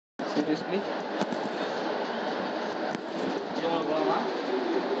seriously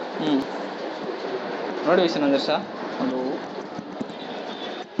notification வந்துருச்சா hello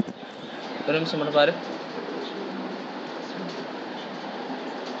ஒரு நிமிஷம் மட்டும் பாரு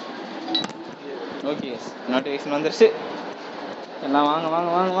ஓகே நோட்டிஃபிகேஷன் வந்துருச்சு எல்லாம் வாங்க வாங்க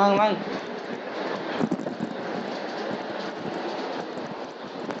வாங்க வாங்க வாங்க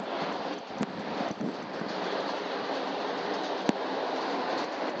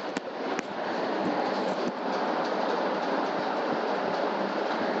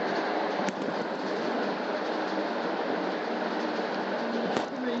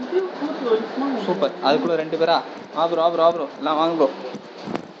சூப்பர் அதுக்குள்ள 2 பேரா ஆப்ரோ எல்லாம் வாங்க ப்ரோ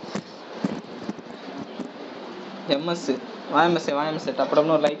எம்எஸ் வாஎம்எஸ்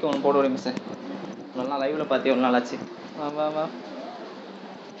டப்படம்னு ஒரு லைக் ஒன்று போட விட மிஸ் நல்லா லைவ்ல பார்த்தியே ஒரு நாள் ஆச்சு வா வா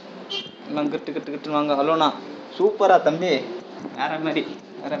எல்லாம் கிட்டு வாங்க ஹலோண்ணா சூப்பரா தம்பி வேற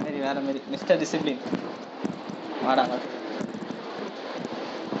மாதிரி மிஸ்டர் டிசிப்ளின் வாடா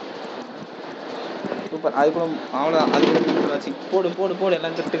சூப்பர் அதுக்குள்ள அவ்வளோதான் அதுக்குள்ள ஆச்சு போடு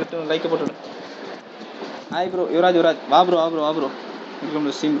எல்லாம் கிட்டு லைக்கை போட்டு ஹாய் ப்ரோ யுவராஜ் வா bro welcome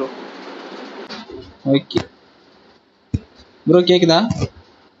to stream bro okay bro கேக்குதா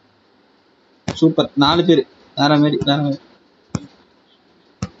சூப்பர் 4 பேர் வேற மாதிரி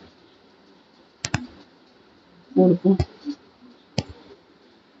போ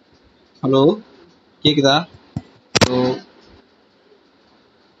ஹலோ கேக்குதா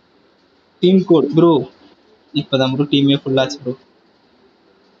டீம் கோட் ப்ரோ இப்போதான் ப்ரோ டீமே ஃபுல்லாச்சு ப்ரோ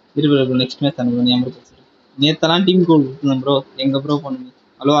ப்ரோ நெக்ஸ்ட் மேட்ச் அனுப்புங்க ஞாபகம் நேத்தெல்லாம் டீம் கோட் கொடுத்துருந்தேன் ப்ரோ எங்க ப்ரோ பண்ணுங்க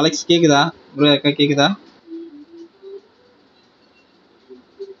ஹலோ அலெக்ஸ் கேக்குதா ப்ரோ அக்கா கேக்குதா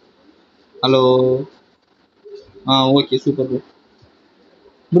ஹலோ ஓகே சூப்பர்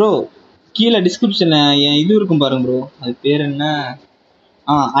ப்ரோ கீழே டிஸ்கிரிப்ஷன்ல என் இது இருக்கும் பாருங்க ப்ரோ அது பேர் என்ன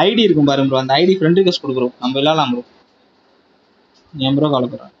ஐடி இருக்கும் பாருங்க ப்ரோ அந்த ஐடி ஃப்ரெண்ட் ரிக்வெஸ்ட் கொடுக்குறோம் நம்ம விளாடலாம் ப்ரோ என் ப்ரோ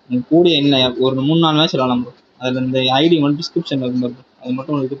கால் போகிறேன் உங்க கூட என்ன ஒரு 3-4 மேட்ச் விளாடலாம் ப்ரோ அதில் இந்த ஐடி மட்டும் டிஸ்கிரிப்ஷன்ல இருக்கும் பாருங்க அது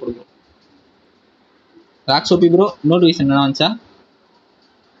மட்டும் உங்களுக்கு இது கொடுக்குறோம் ராக்ஸோபி ப்ரோ நோட்டிஃபிகேஷன் என்ன வந்துச்சா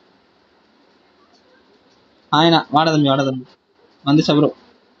ஆயினா வாட தம்பி வந்துச்சா ப்ரோ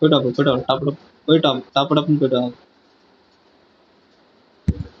போயிட்டு டாப்டப்னு போயிட்டு வாங்க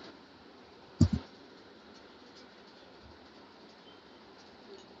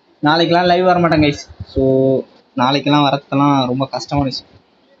நாளைக்கெல்லாம் லைவ் வர மாட்டேன் கைஸ் ஸோ நாளைக்கெல்லாம் வரதெல்லாம் ரொம்ப கஷ்டமான விஷயம்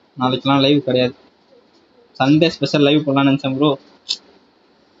நாளைக்கெல்லாம் லைவ் கிடையாது சண்டே ஸ்பெஷல் லைவ் போடலாம்னு நினச்சேன் ப்ரோ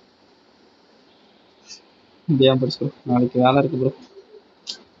முடியாம படிச்சு நாளைக்கு வேலை இருக்கு ப்ரோ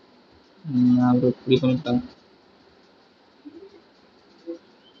ப்ரோ இப்படி பண்ணிட்டாங்க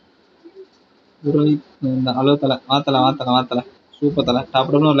ப்ரோ இந்த அளவு தலை வாத்தலை சூப்பர் தலை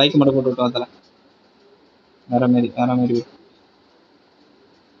டாப்டப்னு ஒரு லைக் மட்டும் போட்டு விட்டு வாத்தலை வேற மாதிரி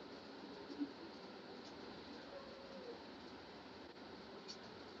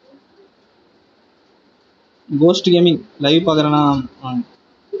கோஸ்ட் கேமிங் லைவ் பார்க்குறேன்னா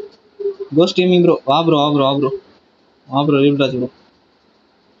கோஸ்ட் கேமிங் ப்ரோ வா ப்ரோ ரீல்ராஜ்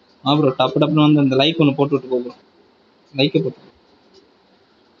ப்ரோ டப்புன்னு வந்து அந்த லைக் ஒன்று போட்டு விட்டு போகிறோம் லைக்கை போட்டு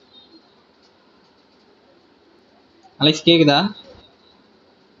அலெக்ஸ் கேக்குதா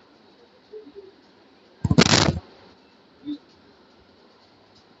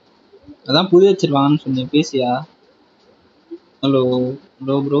அதான் புது வச்சிருவாங்கன்னு சொன்னேன் பேசியா hello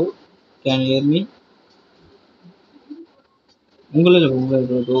bro can hear me உங்களே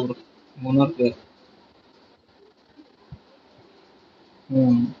ப்ரோ இன்னொரு பேர்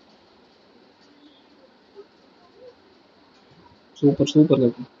சூப்பர்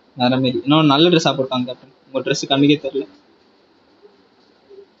கேப்டன் வேற மாரி இன்னும் நல்ல ட்ரெஸ்ஸாக போட்டாங்க கேப்டன் உங்கள் ட்ரெஸ்ஸு கண்ணுக்கே தெரியல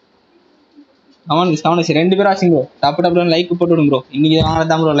கவனிச்சு 2 பேரும் ஆச்சுங்க ப்ரோ டப்புன்னு லைக் போட்டு விடுங்க ப்ரோ இன்னைக்கு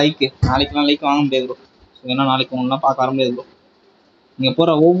வாங்கதான் ப்ரோ லைக் நாளைக்கெல்லாம் லைக் வாங்க முடியாது ப்ரோ ஸோ ஏன்னா நாளைக்கு ஒன்றுலாம் பார்க்க வர முடியாது ப்ரோ நீங்கள்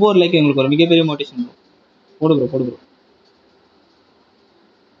போகிற ஒவ்வொரு லைக்கும் எங்களுக்கு ஒரு மிகப்பெரிய மோட்டிவேஷன் ப்ரோ போடு ப்ரோ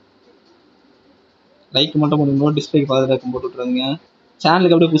லைக் மட்டும் போடுங்க ப்ரோ டிஸ்பிளேக்கு பார்த்துட்டு போட்டு விட்றாதீங்க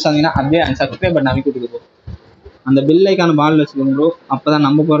சேனலுக்கு அப்படியே புதுசாக அப்படியே சப்ஸ்கிரைப் பண்ண அமைக்க விட்டுருக்கு ப்ரோ அந்த பெல் ஐக்கான பால் வச்சுக்கோங்க ப்ரோ அப்போ தான்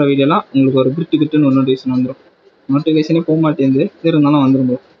நம்ம போகிற வீடியோலாம் உங்களுக்கு ஒரு கிட்டுன்னு ஒரு நோட்டிஃபிகேஷன் வந்துடும் நோட்டிஃபிகேஷனே போக மாட்டேங்குது இருந்தாலும் வந்துடும்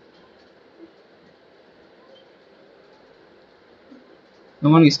ப்ரோ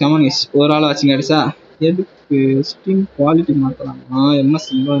கமானிஸ் ஒரு ஆள் வாட்சிங் ஆயிடுச்சா எதுக்கு ஸ்ட்ரீம் குவாலிட்டி மாற்றலாமா என்ன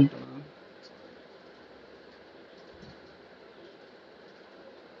சிம்பிள்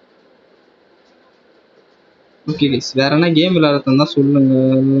ஓகே கைஸ் வேற என்ன கேம் விளையாடுறதா சொல்லுங்க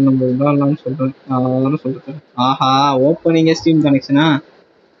நம்ம விளையாடலாம்னு சொல்றேன் ஆஹா ஓப்பனிங் ஸ்ட்ரீம் கனெக்ஷனா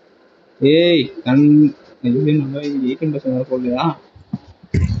ஏய் நல்லா 18% போடலையா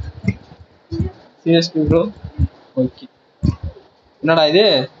சீரியஸ் ப்ரோ ஓகே என்னடா இது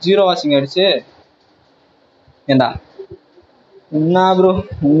 0 வாட்சிங் ஆயிடுச்சு ஏண்டா என்ன ப்ரோ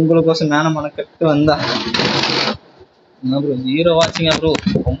உங்களுக்கோசம் மேன மனக்கட்டு வந்தா என்ன ப்ரோ 0 வாட்சிங்கா ப்ரோ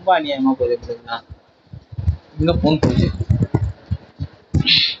ரொம்ப அநியாயமா போகுது எப்படின்னா இங்க போன் போச்சு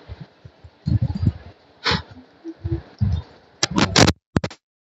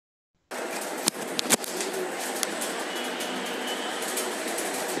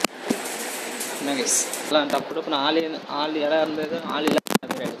என்ன கைஸ் எல்லாம் டப்பு டப்புன்னு ஆள் இடம் இருந்தது ஆள் இல்லாத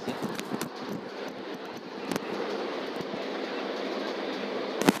ஆயிடுச்சு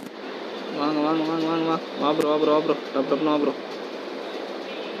வாங்க வாங்க வாங்க வாங்க வா ப்ரோ டப்பு டப்புன்னு வா ப்ரோ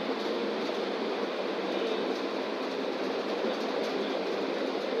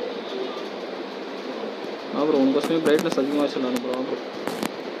ப்ரோ உங்களுக்கோசமே பிரைட்னஸ் அதிகமாக வச்சுருந்தாங்க ப்ரோ ப்ரோ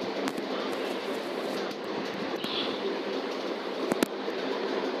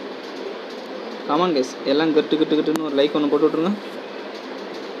கமான் கைஸ் எல்லாம் கட்டுன்னு ஒரு லைக் ஒன்று போட்டு விட்ருங்க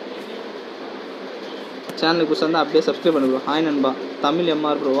சேனலுக்கு புதுசாக இருந்தால் அப்படியே சப்ஸ்கிரைப் பண்ணு ப்ரோ ஹாய் நண்பா தமிழ்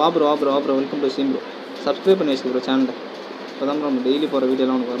எம்ஆர் ப்ரோ வா bro welcome to seem bro subscribe பண்ணி வச்சுக்கோ ப்ரோ சேனலை இப்போ தான் ப்ரோ நம்ம டெய்லி போகிற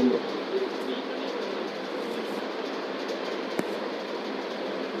வீடியோலாம் உனக்கு வரும் ப்ரோ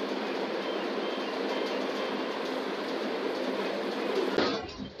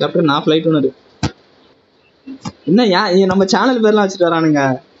கேப்டன் நான் ஃப்ளைட் ஒன்று என்ன ஏன் நம்ம சேனல் பேர்லாம் வச்சுட்டு வரானுங்க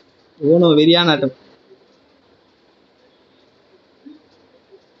ஓனும் வெறியான ஆட்டம்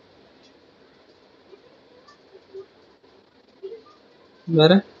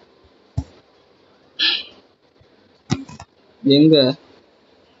வேற எங்க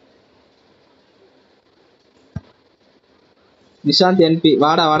நிஷாந்த் என்பி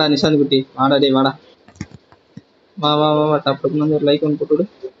வாடா நிஷாந்த் குட்டி வாடா டே வாடா வா டப்புன்னு வந்து ஒரு லைக் ஒன்று போட்டு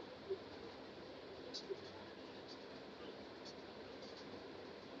விடு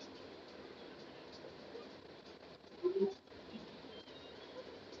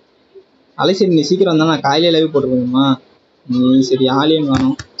அலைசரி நீ சீக்கிரம் வந்தா நான் காலையிலே லைவ் போட்டுருவேம்மா நீ சரி ஆலியம்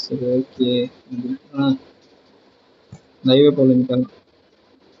காணும் சரி ஓகே லைவே போடலாம்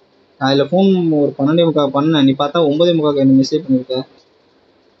காலையில் ஃபோன் ஒரு 12:45 பண்ணேன் நீ பார்த்தா 9:45 எனக்கு மெசேஜ் பண்ணியிருக்க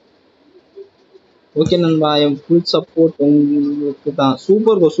ஓகே நண்பா என் ஃபுல் சப்போர்ட் உங்களுக்கு தான்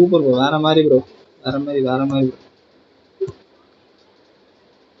சூப்பர் ப்ரோ வேற மாதிரி ப்ரோ வேற மாதிரி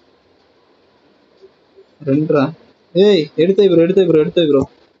 2 ஏய் எடுத்து ப்ரோ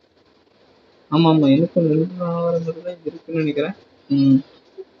ஆமா எனக்கும் 2 ஆவரங்கள் இருக்குன்னு நினைக்கிறேன்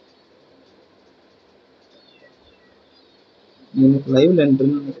எனக்கு லைவ்ல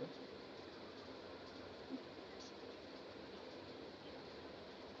நினைக்கிறேன்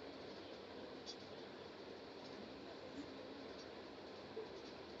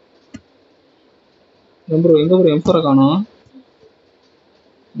ப்ரோ எங்க ப்ரோ M4 காணோம்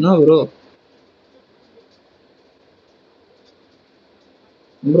என்ன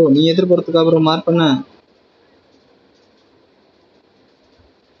ப்ரோ நீ எதிர்பார்த்துக்கா ப்ரோ மார்க் பண்ண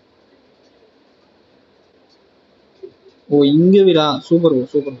ஓ இங்க வீடா சூப்பர்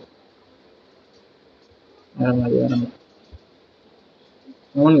ப்ரோ வேற மாதிரி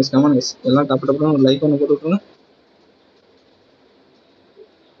கமான் கைஸ் எல்லாம் டப்பு ஒரு லைக் ஒன்று போட்டு விட்டுருங்க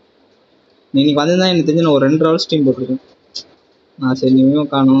இன்னைக்கு வந்திருந்தா எனக்கு தெரிஞ்சு நான் ஒரு 2 ஹவர்ஸ் ஸ்ட்ரீம் போட்டிருக்கேன் சரி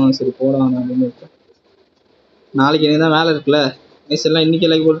நீயும் காணும் சரி போடாங்க அப்படின்னு இருக்கேன் நாளைக்கு எனக்கு தான் வேலை இருக்குல்ல கைஸ் எல்லாம் இன்னைக்கு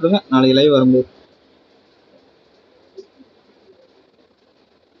லைவ் போட்டுருங்க நாளைக்கு லைவ் வரும்போது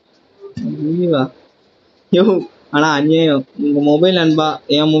லீவா யோ ஆனா அநியாயம் உங்க மொபைல் அன்பா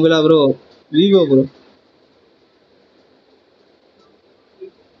என் மொபைலா bro Vivo bro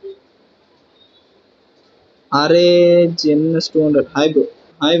array ஜென்எஸ் 200 hi bro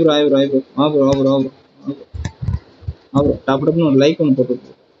வா ப்ரோ டப்புன்னு ஒரு லைக் ஒன்று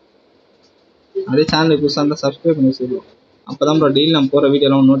போட்டு அதே சேனலுக்கு புதுசாக இருந்தால் சப்ஸ்கிரைப் பண்ணி வச்சுருவோம் அப்போ தான் ப்ரோ டெய்லி நம்ம போகிற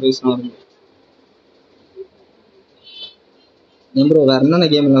வீடியோலாம் நோட்டிஃபிகேஷன் வரும் ப்ரோ வேறு என்னென்ன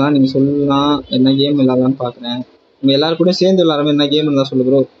கேம் இல்லைலாம் நீங்கள் சொல்லலாம் என்ன கேம் விளாட்லான்னு பார்க்குறேன் உங்கள் எல்லாரும் கூட சேர்ந்து விளாட்ற என்ன கேம் இருந்தால் சொல்லு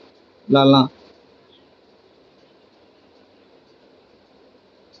ப்ரோ விளாட்லாம்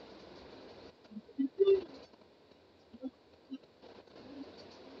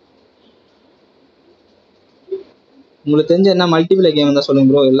உங்களுக்கு தெரிஞ்ச என்ன மல்டிபிளேயர் கேம் இருந்தால் சொல்லுங்க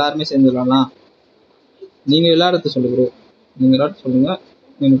ப்ரோ எல்லாருமே சேர்ந்து விளாட்லாம் நீங்கள் விளையாடுறது சொல்லு ப்ரோ நீங்கள் விளையாட்டு சொல்லுங்கள்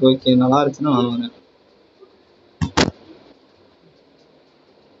எனக்கு ஓகே நல்லா இருந்துச்சுன்னா நான் வரேன்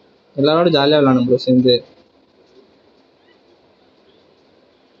எல்லாரோட ஜாலியாக விளாடணும் ப்ரோ சேர்ந்து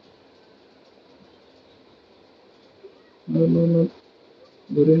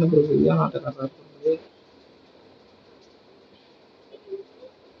குரு என்ன ப்ரோ ஐயா நாட்டை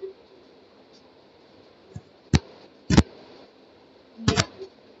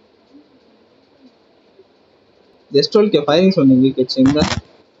ஜஸ்ட் ஓகே ஃபைரிங் சொன்னீங்க வீக் எங்க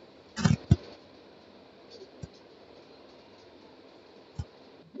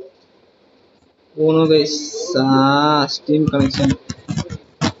ஓனோ கைஸ் ஸ்டீம் கனெக்ஷன்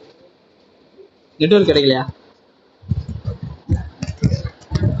நெட்வொர்க் கிடைக்கலையா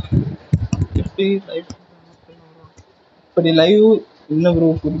எப்படி லைவ் இப்படி லைவ் என்ன ப்ரோ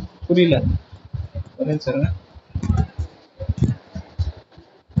புரியல ஒரே சார்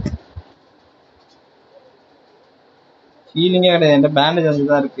ஃபீலிங்கே கிடையாது என்கிட்ட பேண்டேஜ்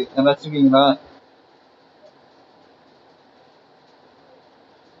வந்து தான் இருக்கு நல்லா வச்சிருக்கீங்களா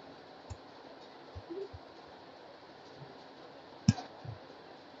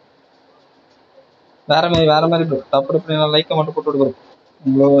வேற மாதிரி ப்ரோ தப்பு லைக்கை மட்டும் போட்டு விடுறோம்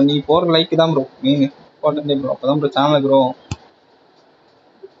உங்களோ நீ போற லைக் தான் ப்ரோ மெயின் இம்பார்ட்டன்ட் ப்ரோ அப்பதான் ப்ரோ சேனல் ப்ரோ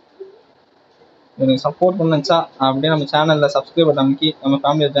எனக்கு சப்போர்ட் பண்ணுச்சா அப்படியே நம்ம சேனல்ல சப்ஸ்கிரைப் அமைக்கி நம்ம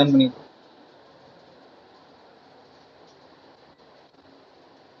ஃபேமிலியை ஜாயின் பண்ணிக்கலாம்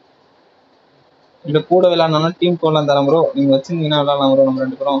இல்ல கூட விளையாடணும் டீம் போடலாம் தரேன் ப்ரோ நீங்க வச்சிருந்தீங்கன்னா விளையாடலாம் ப்ரோ நம்ம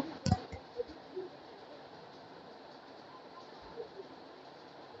 2 பேரும்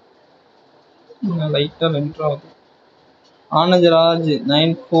லைட்டா வென்ட்ரா ஆகுது ஆனந்த்ராஜ்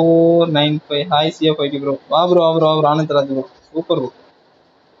 9495 ஹாய் CFYT ப்ரோ வா bro Anandraj bro super bro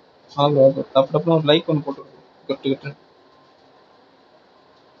bro டப்புனு ஒரு லைக் ஒன்று போட்டு கட்டு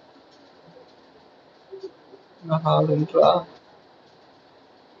வென்ட்ரா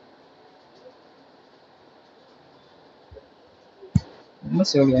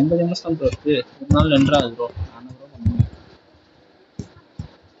எம்எஸ் எவ்வளோ 80 எம்எஸ் தான் ப்ரோ இருக்கு ஒரு நாள் வென்ட்ரா ஆகுது ப்ரோ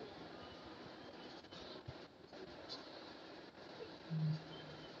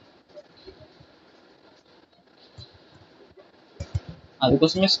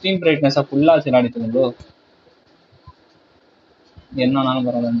அதுக்கோசமே ஸ்க்ரீன் பிரைட்னஸை ஃபுல்லாக வச்சு விளையாடிட்டு ப்ரோ என்னன்னாலும்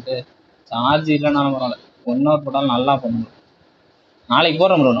பரவாயில்லன்ட்டு சார்ஜ் இல்லைனாலும் பரவாயில்ல 1 ஹவர் போட்டாலும் நல்லா பண்ணும் நாளைக்கு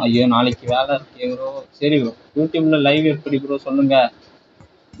போடுறேன் ப்ரோ ஐயோ நாளைக்கு வேலை இருக்கு ப்ரோ சரி ப்ரோ யூடியூப்ல லைவ் எப்படி ப்ரோ சொல்லுங்க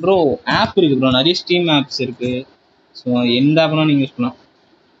ப்ரோ ஆப் இருக்கு ப்ரோ நிறைய ஸ்ட்ரீம் ஆப்ஸ் இருக்கு ஸோ எந்த ஆப்னா நீங்கள் யூஸ் பண்ணலாம்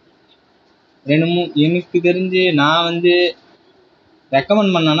எனக்கு தெரிஞ்சு நான் வந்து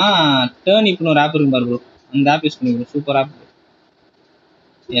ரெக்கமெண்ட் பண்ணேன்னா டேர்னிப்னு ஒரு ஆப் இருக்கு பாரு ப்ரோ அந்த ஆப் யூஸ் பண்ணி ப்ரோ சூப்பர் ஆப்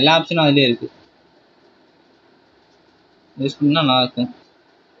எல்லா ஆப்ஷனும் அதுலேயே இருக்கு யூஸ் பண்ணா நல்லா இருக்கும்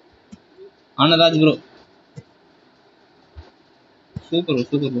ஆனராஜ் ப்ரோ சூப்பர்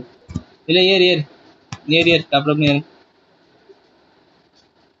ப்ரோ இல்லை ஏர் அப்புறம் ஏறு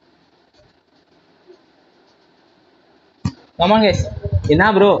ஆமாங்க என்ன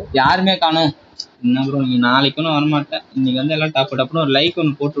ப்ரோ யாருமே காணும் என்ன ப்ரோ நீங்க நாளைக்கு ஒன்றும் வரமாட்டேன் இன்னைக்கு வந்து எல்லாம் டப்புன்னு ஒரு லைக்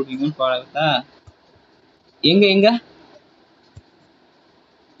ஒன்று போட்டு விட்டீங்கன்னு பார்த்தா எங்க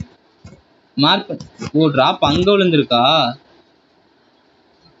மார்க் ஓ டிராப் அங்க விழுந்திருக்கா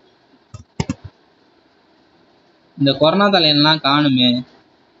இந்த கொரோனா தலையெல்லாம் காணுமே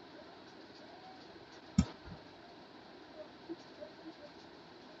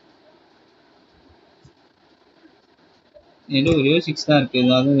ஏதோ ஒரு 6 தான் இருக்கு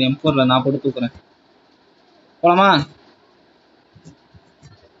ஏதாவது M4ல நான் போட்டு தூக்குறேன் போலாமா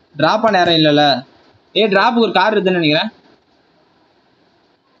டிராப் பண்ண நேரம் இல்லைல்ல டிராப்புக்கு ஒரு கார் இருக்குதுன்னு நினைக்கிறேன்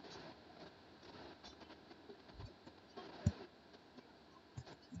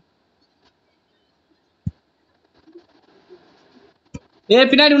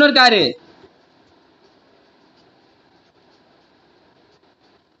பின்னாடி இன்னொரு காரு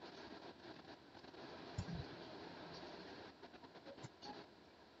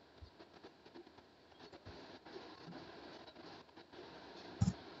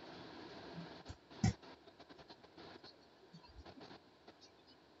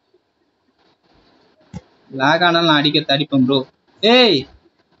லாக் ஆனாலும் நான் அடிப்பேன் ப்ரோ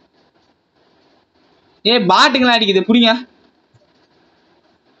பாட்டுங்களா அடிக்குது புடிங்க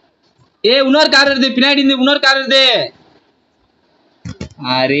இன்னொரு கார் வருது பின்னாடி இருந்து இன்னொரு கார் வருது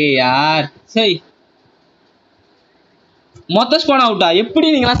அரே யார் சரி மொத்த ஸ்பான் அவுட்டா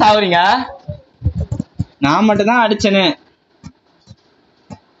எப்படி நீங்களாம் சாவறீங்க நான் மட்டும் தான் அடிச்சேனே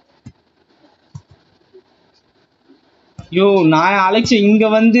நான் அழைச்ச இங்க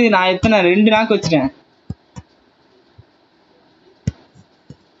வந்து நான் எத்தனை 2 நாக்கு வச்சிட்டேன்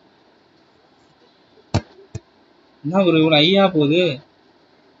என்ன ஒரு இவ்வளவு ஐயா போகுது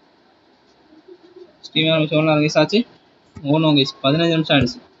ஆச்சு 15 நிமிஷம்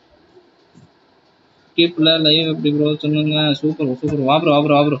ஆயிடுச்சு கீப்ல லைவ் எப்படி ப்ரோ சொல்லுங்க சூப்பர் வா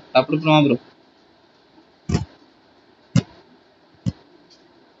ப்ரோ டப்புனு வா ப்ரோ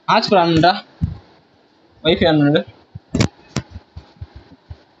ஆச்சு ப்ரோ ஆனண்டா வைஃபை ஆனண்டு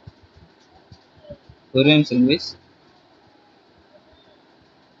ஒரே நிமிஷம் கைஸ்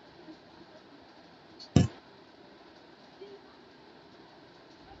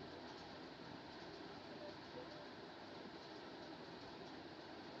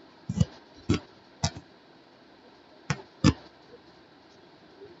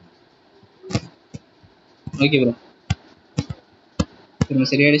ஓகே ப்ரோ. திரும்ப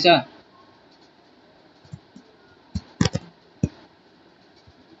சரியாயிடுச்சா?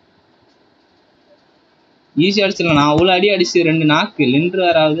 ஈஸியா அடிச்சிடலாம். நான் அவ்வளோ அடி அடிச்சு 2 நாக்கு லென்று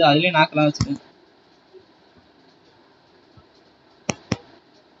வேறாவது, அதுலயே நாக்கெல்லாம் வச்சுட்டேன்.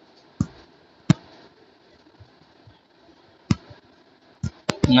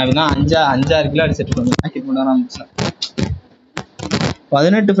 அப்படிதான் 5-6 கிலோ அடிச்சிட்டு இருக்கோம். நாக்கெட் பண்ண ஆரம்பிச்சேன்.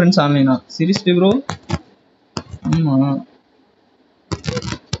 18 ஃப்ரெண்ட்ஸ் ஆன்லைனா? Seriously bro? ஆமா.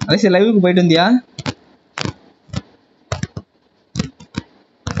 அலெக்ஸ் லைவுக்கு போயிட்டு வந்தியா?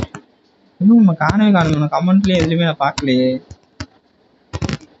 இன்னும் நம்ம காணவே கமெண்ட்லயே எதுலையுமே நான் பார்க்கலையே.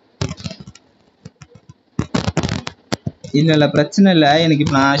 இல்ல பிரச்சனை இல்ல. எனக்கு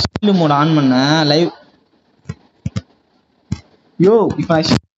இப்ப நான் ஷீல்டு மோட் ஆன் பண்ணேன் லைவ். யோ இப்ப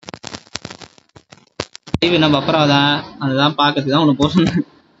லைவ் என்ன பப்பர் ஆகுதா? அதுதான் பார்க்கறதுக்கு தான் உனக்கு போக.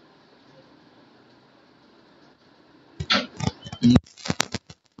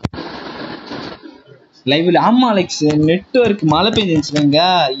 லைவ்ல ஆமா அலெக்ஸ், நெட்வொர்க் மழை பெஞ்சிருச்சுங்க.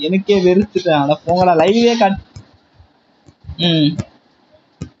 எனக்கே வெறுத்துட்டேன். அட போங்கடா லைவே கட்.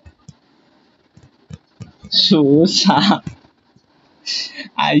 சூசா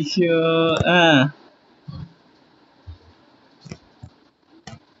ஐயோ.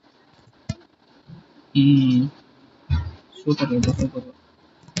 Super super.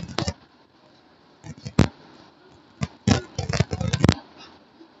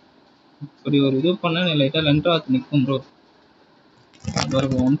 இப்படி ஒரு இது பண்ண லைட்டா லென்ட் ஆத்து நிற்கும் ப்ரோ.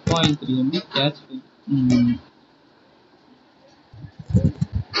 1.3 MB catch.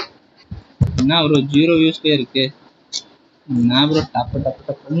 என்ன ப்ரோ 0 வியூஸ்லயே இருக்கு? என்ன ப்ரோ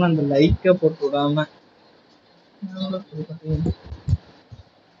டப்பு அந்த லைக்கை போட்டு விடாம.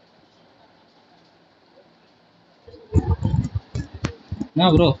 என்ன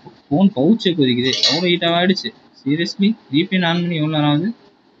ப்ரோ ஃபோன் பவுச்சே கொதிக்குது. அவ்வளோ ஹீட்டாக ஆயிடுச்சு. சீரியஸ்லி VPN ஆன் பண்ணி எவ்வளோ நேரம் ஆகுது?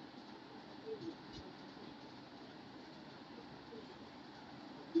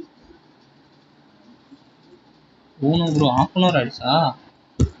 போகணும் ப்ரோ. 1/2 hour ஆயிடுச்சா?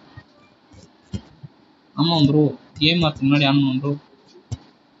 ஆமாம் ப்ரோ. கேம் ஆர்க்கு முன்னாடி ஆன் பண்ணும் ப்ரோ.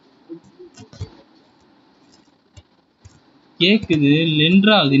 கேக்குது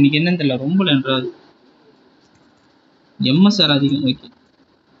லென்றாகுது. இன்னைக்கு என்னன்னு தெரியல, ரொம்ப லென்றாகுது. MSR அதிகம். ஓகே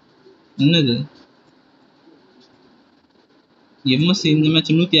என்னது MS இந்த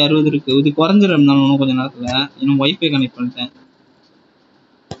மேட்ச் 160 இருக்கு. இது குறைஞ்சிடும் இன்னும் கொஞ்ச நேரத்துல. இன்னும் வைஃபை கனெக்ட் பண்ணிட்டேன்.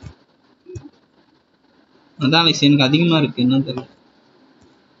 அதான் அலெக்ஸ் எனக்கு அதிகமா இருக்கு. என்னன்னு தெரியல.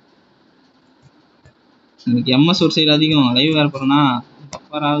 எனக்கு MS ஒரு சைடு அதிகம். லைவ் வேற போறேன்னா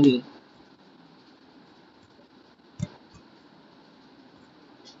பஃபர் ஆகுது.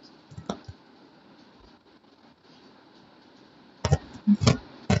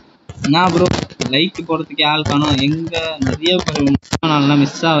 என்ன ப்ரோ லைக் போடுறதுக்கே ஆள் காணும். எங்க நிறைய பேர் நல்லா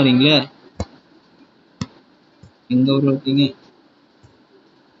மிஸ் ஆகுறீங்களே. எங்க ஊர்ல இருக்கீங்க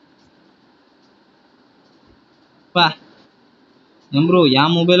பா? ஏன் ப்ரோ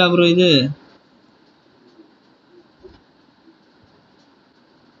என் மொபைலா ப்ரோ இது?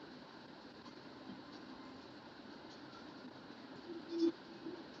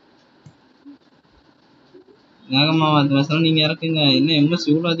 வேகமா பேசுறோம். நீங்க இறக்குங்க. என்ன MS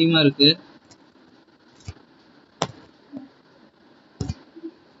இவ்வளவு அதிகமா இருக்கு?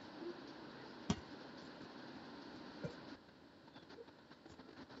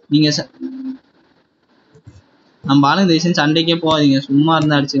 நீங்க நம்ம ஆளு இந்த சண்டைக்கே போகாதீங்க. சும்மா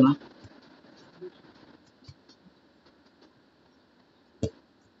இருந்தா அடிச்சுக்கலாம்.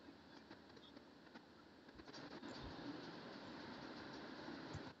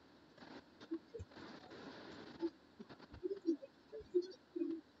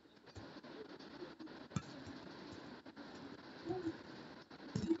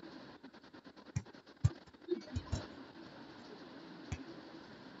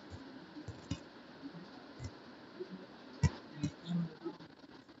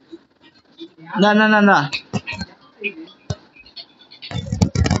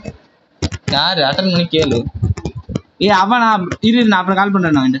 யாரு அட்டன் பண்ணி கேளு. அவன் நான் இரு, நான் அப்புறம் கால்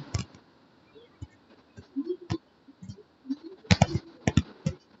பண்றேன். நான்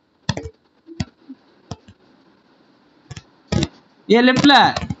லெப்ட்ல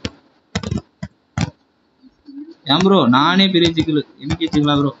ஏன் ப்ரோ நானே பெரிய சிக்கல். எனக்கு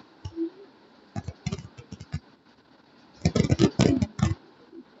சிக்கலா ப்ரோ?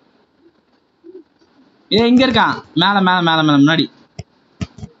 இங்க இருக்கான். மேல மேல மேல மேல முன்னாடி.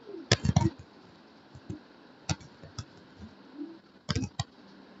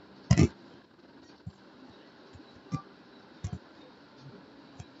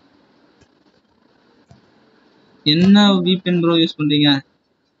 என்ன VPN ப்ரோ யூஸ் பண்றீங்க?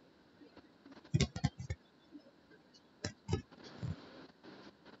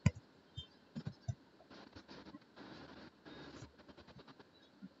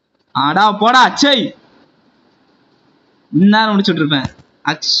 ஆடா போடா அச்சை. இந்நேரம் முடிச்சுட்டு இருப்பேன்.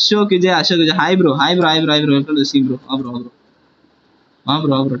 Ashok Vijay hi bro welcome to C bro.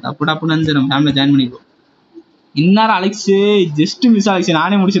 Bro டப்பு டப்புன்னு வந்து நம்ம ஃபேமிலியில் ஜாயின் பண்ணிக்கிறோம். இந்நேரம் அலெக்ஸ் ஜஸ்ட் மிஸ் அலெக்ஸ்,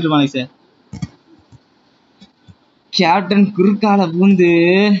 நானே முடிச்சுட்டு இருப்பேன் அலெக்ஸ். கேப்டன் குறுக்கால பூந்து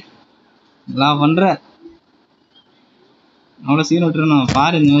எல்லாம் பண்ற அவ்வளோ சீன் விட்டுருணும்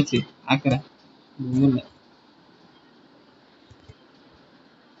பாரு. இந்த வச்சு ஆக்குறேன் ஊர்ல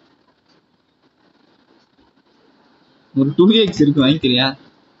ஒரு 2x இருக்கு, வாங்கிக்கிறியா?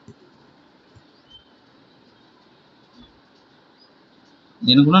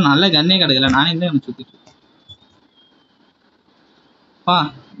 எனக்கு கூட நல்ல கண்ணே கிடைக்கல, நானே தான் எனக்கு சுத்திட்டு பா.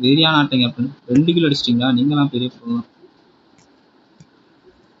 வெறியான ஆட்டம் கேப்டன், 2 கிலோ அடிச்சிட்டீங்களா? நீங்களாம் பெரிய போகலாம்.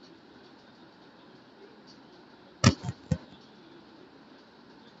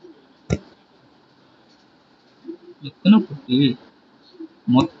 எத்தனை குட்டி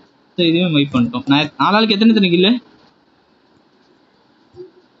மொத்த இதையும் வைப் பண்ணிட்டோம். நான் 4 ஆளுக்கு எத்தனை கில்லு?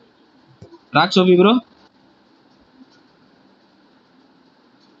 ராக் சோபி ப்ரோ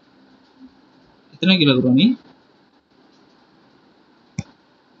எத்தனை கிலோ ப்ரோ நீ?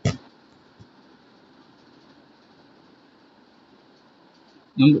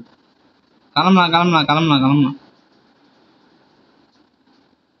 கிளம்பலாம்.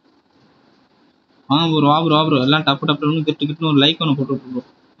 வா ப்ரோ எல்லாம் டப்புன்னு கிட்டுன்னு ஒரு லைக் ஒன்று போட்டு ப்ரோ.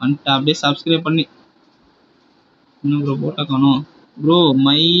 வந்துட்டு அப்படியே சப்ஸ்கிரைப் பண்ணி இன்னும் ப்ரோ போட்டோ காணும் bro.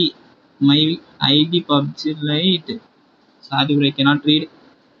 My ID PUBG light. Sorry bro, I cannot read.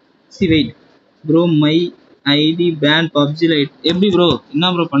 C wait bro, my ID pan PUBG light. எப்படி ப்ரோ?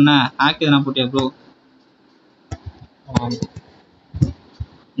 என்ன ப்ரோ பண்ண? ஹேக் எதனா போட்டியா ப்ரோ?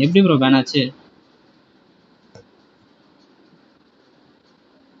 எப்படி ப்ரோ பேன் ஆச்சு?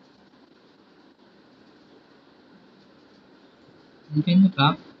 இங்கேருந்து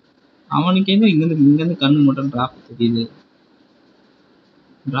ட்ராப், அவனுக்கு எங்க இங்கேருந்து கண்ணு மட்டும் ட்ராப் தெரியுது.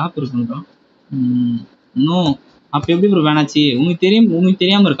 ட்ராப் இருக்குன்றான். இன்னும் அப்போ எப்படி ப்ரோ பேன் ஆச்சு? உங்களுக்கு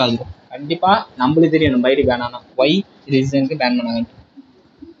தெரியாமல் இருக்காது ப்ரோ. கண்டிப்பா நம்மளுக்கு தெரியும் நம்ம ஐடி பேன் ஆனால் ஒய் ரீசனுக்கு பேன் பண்ணாங்க.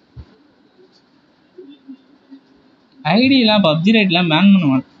 ஐடியெல்லாம் பப்ஜி ரைட்லாம் பேன் பண்ண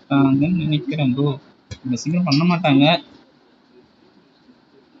மாட்டாங்கன்னு நினைக்கிறேன் ப்ரோ. சீக்கிரம் பண்ண மாட்டாங்க.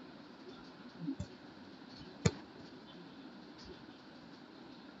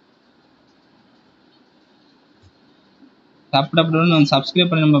 டப்புன்னு சப்ஸ்கிரைப்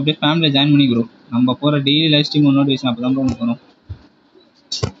பண்ணி நம்ம அப்படியே ஃபேமிலியில் ஜாயின் பண்ணிக்கிறோம். நம்ம போகிற டெய்லி லைவ் ஸ்ட்ரீம் நோட்டிஃபிகேஷன் அப்போ தான் உங்களுக்கு வரும்.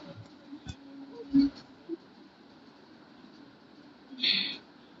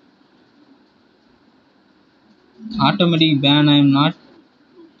 Automatic pan I am not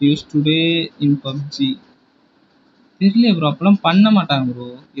use today in PUBG. தெரியல ப்ரோ, அப்பெல்லாம் பண்ண மாட்டாங்க ப்ரோ.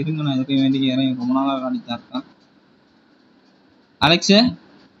 இருங்க நான் இதுக்கு வேண்டி இறங்கி ரொம்ப நாளாக விளையாடிட்டு தான் இருக்கேன். அலெக்ஸு,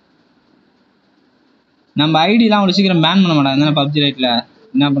 நம்ம ஐடிலாம் அவ்வளோ சீக்கிரம் பேன் பண்ண மாட்டாங்க தானே பப்ஜி ரைட்டில்.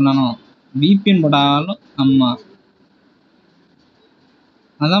 என்ன பண்ணாலும் விபிஎன் போட்டாலும். ஆமாம்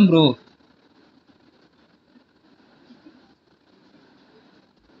அதான் ப்ரோ.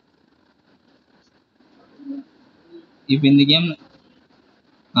 இப்போ இந்த கேம்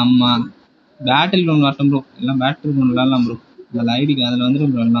ஆமாம் பேட்டில் கிரவுண்ட் வரட்டும் ப்ரோ. எல்லாம் பேட்டில் கிரவுண்ட் விளாட்லாம் ப்ரோ. அதில் ஐடிக்கு அதில்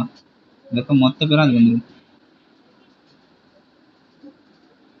வந்துடும் ப்ரோ. எல்லாம் இதுக்கு மொத்த பேரும் அது வந்துடும்.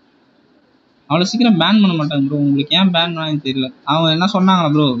 அவ்வளோ சீக்கிரம் பேன் பண்ண மாட்டாங்க ப்ரோ. உங்களுக்கு ஏன் பேன் பண்ணாங்கன்னு தெரியல. அவங்க என்ன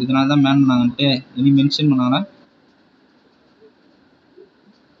சொன்னாங்களா ப்ரோ இதனால தான் பேன் பண்ணாங்கன்ட்டு? இனி மென்ஷன் பண்ணாங்களா?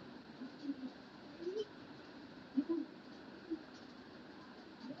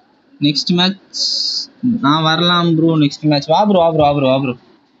 நெக்ஸ்ட் மேட்ச் நான் வரலாம் ப்ரோ. நெக்ஸ்ட் மேட்ச் வா ப்ரோ.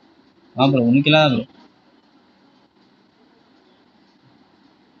 உனக்குலாம் ப்ரோ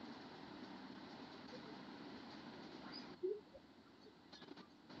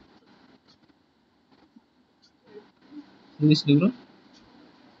சீரியஸ்லி ப்ரோ.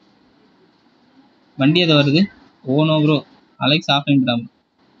 வண்டி எதை வருது? ஓனோ ப்ரோ. அலெக்ஸ் ஆஃப் பண்ணிட்டான்.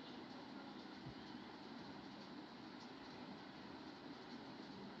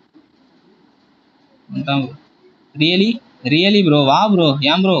 ரியலி ப்ரோ வா ப்ரோ.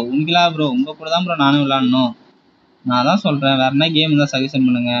 ஏன் ப்ரோ உங்களா ப்ரோ? உங்க கூட தான் ப்ரோ நானும் விளாடணும். நான் தான் சொல்றேன், வேற என்ன கேம் தான் சஜஷன்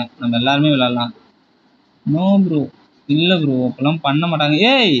பண்ணுங்க, நம்ம எல்லாருமே விளாடலாம். நோ ப்ரோ, இல்ல ப்ரோ அப்பெல்லாம் பண்ண மாட்டாங்க.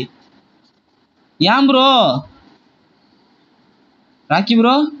 ஏய் ஏன் ப்ரோ? ராக்கி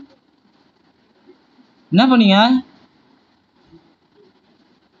ப்ரோ என்ன பண்ணீங்க?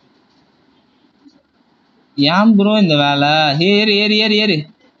 ஏன் ப்ரோ இந்த வேலை? ஏறு ஏறு ஏறு ஏறு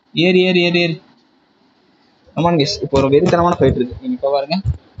ஏறு ஏறு ஏறு ஏறு. கமான் கைஸ், இப்போ ஒரு வெறித்தனமான ஃபைட் இருக்கு. நீங்க இப்போ பாருங்க.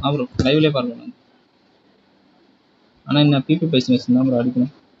 ப்ரோ லைவ்லயே பாருங்க. ஆனா என்ன பிபி பேசினஸ் தான் ப்ரோ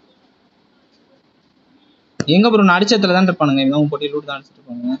அடிக்கணும். எங்க ப்ரோ நான் அடிச்சத்துல தான் இருப்பானுங்க. இவங்க போட்டி லூட் தான் அடிச்சிட்டு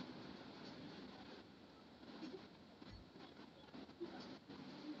இருப்பாங்க.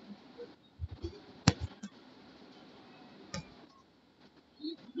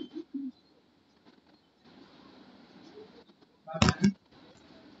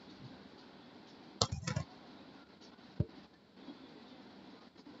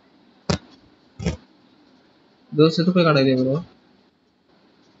 செத்து போய் கடை ப்ரோ.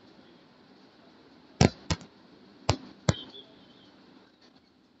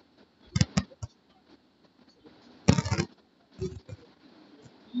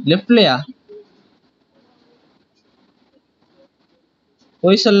 லெஃப்ட்லயா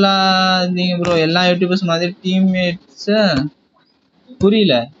போய் சொல்லாதீங்க ப்ரோ. எல்லா யூடியூபர்ஸ் மாதிரி டீம்மேட்ஸ்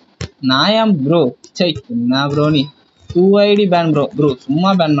புரியல. நாயாம் ப்ரோ. சை என்ன ப்ரோ நீ 2 ID பேன் ப்ரோ. ப்ரோ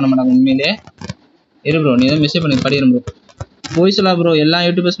சும்மா பேன் பண்ண மாட்டாங்க உண்மையிலே. இரு ப்ரோ நீ தான் மெசேஜ் பண்ணி படிக்கிறேன் ப்ரோ. போய் சொல்லா ப்ரோ. எல்லா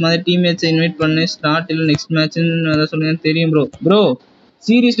யூடியூபர்ஸ் மாதிரி டீம்மேட்ஸை இன்வைட் பண்ணி ஸ்டார்ட் இல்லை நெக்ஸ்ட் மேட்ச்னு எதாவது சொல்லுங்கன்னு தெரியும் ப்ரோ. ப்ரோ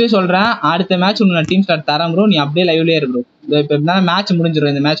சீரியஸ்லி சொல்றேன், அடுத்த மேட்ச் ஒன்று நான் டீம் ஸ்டார்ட் தரேன் ப்ரோ. நீ அப்படியே லைவ்லேயே இரு ப்ரோ. இப்போ எப்படின்னா மேட்ச்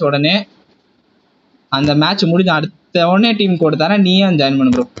முடிஞ்சிடும். இந்த மேட்ச் உடனே அந்த மேட்ச் முடிஞ்சு அடுத்த உடனே டீம் கோட் தரேன். நீயே ஜாயின்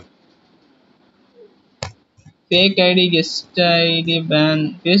பண்ணு bro. Fake ID guest ID pan,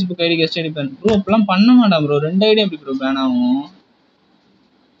 Facebook ID guest ID pan bro. இப்பெல்லாம் பண்ண மாட்டான் ப்ரோ. 2 ஐடி எப்படி ப்ரோ பேன் ஆகும்?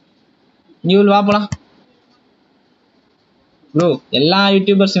 நீ வா போலாம் ப்ரோ. எல்லா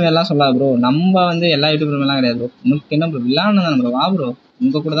யூடியூபர்ஸும் எல்லாம் சொல்லாது ப்ரோ. நம்ம வந்து எல்லா யூடியூபரும் எல்லாம் கிடையாது ப்ரோ. உனக்கு என்ன ப்ரோ விளையாடணும் தானே ப்ரோ. வா ப்ரோ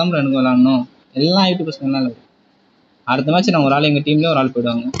உங்க கூட தான் ப்ரோ எனக்கு விளையாடணும். எல்லா யூடியூபர்ஸும் எல்லாம் இல்லை ப்ரோ. அடுத்த மேட்ச் நான் ஒரு ஆள் எங்கள் டீம்லேயே ஒரு ஆள்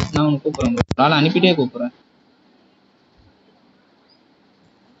போயிடுவாங்க. நான் உனக்கு கூப்பிட்றேன் ப்ரோ. ஒரு ஆள் அனுப்பிட்டே கூப்பிட்றேன்.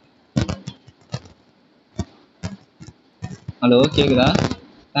 ஹலோ கேக்குதா?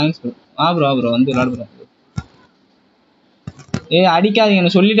 Thanks bro. வா ப்ரோ வந்து விளையாடு ப்ரோ.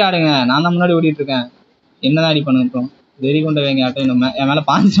 அடிக்காதீங்கன்னு சொல்லிட்டு ஆடுங்க. நான் தான் முன்னாடி ஓடிட்டு இருக்கேன். என்னதான் அடி பண்ணுங்க ப்ரோ. வெறி கொண்ட வேங்க ஆட்டம் என் மேலே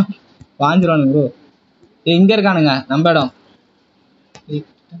பாஞ்சிருவானுங்க ப்ரோ. இங்க இருக்கானுங்க நம்ம இடம்.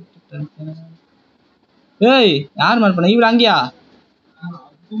 யார் மாதிரி பண்ண இவரு அங்கேயா?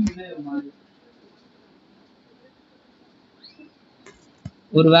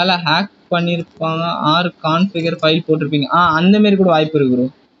 ஒரு வேலை ஹேக் பண்ணிருப்பாங்க. 6 கான்ஃபிகர் ஃபைல் போட்டிருப்பீங்க. அந்த மாதிரி கூட வாய்ப்பு இருக்கு ப்ரோ.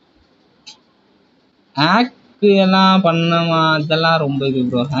 ஹேக் எல்லாம் பண்ணமா அதெல்லாம் ரொம்ப இது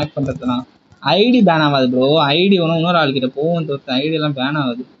ப்ரோ. ஹேக் பண்றதுலாம் ஐடி பேன் ஆகாது ப்ரோ. ஐடி இன்னொரு ஆளுக்கிட்ட போகும் தவிர்த்து ஐடி எல்லாம் பேன்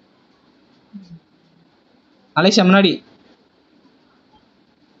ஆகாது. அலெக்ஸா முன்னாடி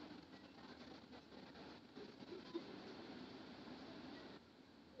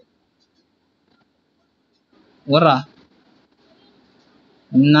ஓடுறா.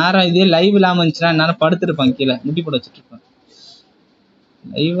 நேரம் இதே லைவ் இல்லாம இருந்துச்சுன்னா நேரம் படுத்துருப்பாங்க கீழே முட்டி போட வச்சுட்டு இருப்பேன்.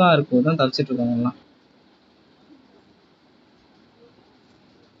 லைவா இருக்கும் தான் தப்பிச்சிட்டு இருக்காங்க எல்லாம்.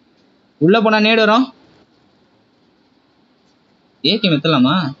 உள்ள போனா நேடு வரும். ஏகே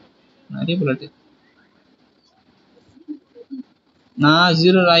மெத்தலாமா? நிறைய புல்லட்டு. நான்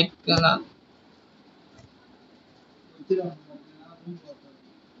 0 ராய்க்கலாம்.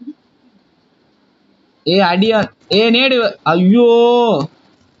 அடியா. நேடு. ஐயோ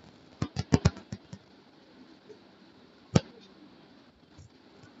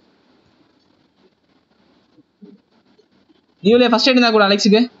நீங்களே ஃபர்ஸ்ட் எய்ட் இருந்தா கூட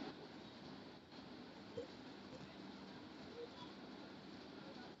அலெக்ஸுக்கு.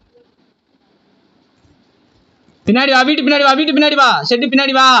 பின்னாடி வா. வீட்டு பின்னாடி வா. வீட்டு பின்னாடி வா. ஷெட்டு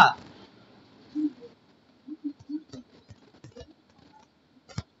பின்னாடி வா.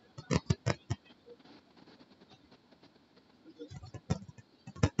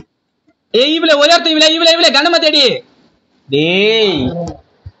 இவளே ஒரே இவளே கண்ணமா தேடி. டேய்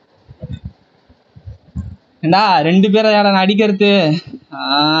ஏண்டா 2 பேரை யாரா நான் அடிக்கிறது?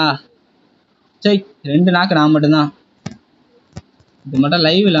 சை 2 நாக்கு நான் மட்டும்தான். இது மட்டும்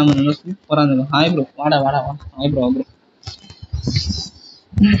லைவ் இல்லாம சூப்பரா இருந்தது. Hi bro. வாடா வா. Hi bro.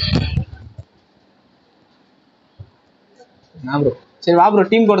 ப்ரோ சரி வா ப்ரோ.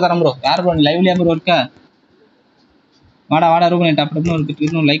 டீம் கோட் தரேன் ப்ரோ. யார் ப்ரோ லைவ்லயா ப்ரோ இருக்க? வாடா ரூபா டப் டப்னு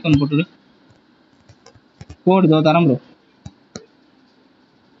ஒரு லைக் ஒன்று போட்டுரு. கோடு தரேன் ப்ரோ.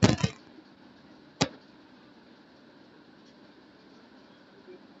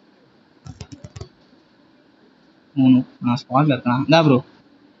 நான் ஸ்பாட்ல இருக்கேன். இந்தா ப்ரோ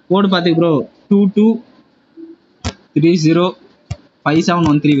கோடு பார்த்துக்கு ப்ரோ.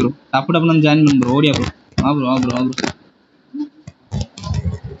 22305713 ப்ரோ. டப்புன்னு ஜாயின் பண்ணு ப்ரோ. ஓடியா ப்ரோ. வா ப்ரோ.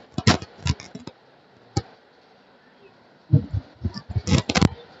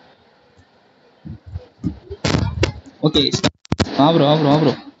 ஓகே வா ப்ரோ.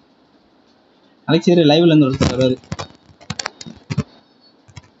 அலெக்ஸ் சரி லைவ்ல இருந்து ஒருத்தர்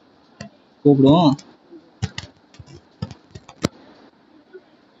கூப்பிடுவோம்.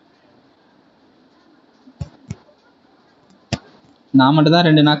 நான் மட்டும் தான்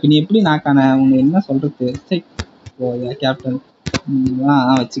 2 நாக்கு. நீ எப்படி நாக்கான? உங்க என்ன சொல்றது? சரி கேப்டன்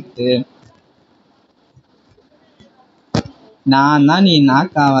வச்சுக்கிட்டு நான் தான் நீ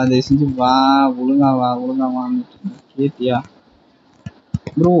நாக்காவாது செஞ்சு வா ஒழுங்காவான்னு கேட்டியா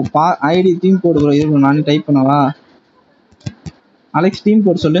ப்ரோ? ஐடி டீம் கோடு ப்ரோ. இது நானே டைப் பண்ணவா? அலெக்ஸ் டீம்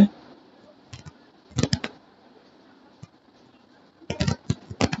கோட் சொல்லு.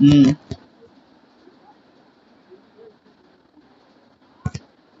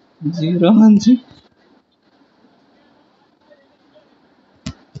 05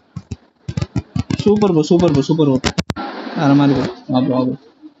 சூப்பர் ப்ரோ. வேற மாதிரி ப்ரோ.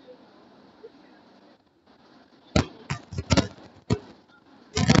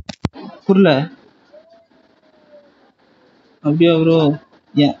 புரியல. அப்படியா ப்ரோ?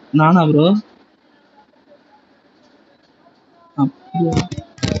 நானா ப்ரோ? அப்படியா?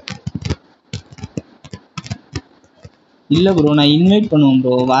 இல்ல ப்ரோ, நான் இன்வைட் பண்ணுவேன்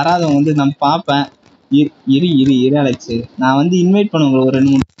ப்ரோ. வராதவங்க வந்து நான் பார்ப்பேன். இரு அலெக்ஸ். நான் வந்து இன்வைட் பண்ணுவேன் ப்ரோ.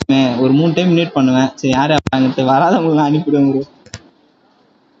 ஒரு 3 டைம் இன்வைட் பண்ணுவேன். சரி யாரு வாங்கிட்டு வராதவங்க அனுப்பிடுவேன் ப்ரோ.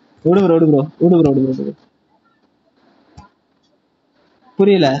 விடு ப்ரோ.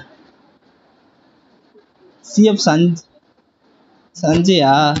 புரியல. CF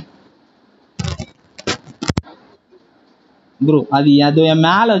Sanjaya bro? அது என்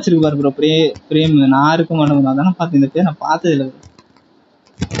மேல வச்சிருக்கு பாரு ப்ரோ. பிரேம் நான் இருக்க மாட்டேன். அதானே பார்த்தேன். இந்த பேர் நான் பார்த்தது இல்லை.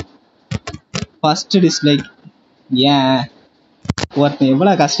 First dislike. ஏன் ஒருத்தன்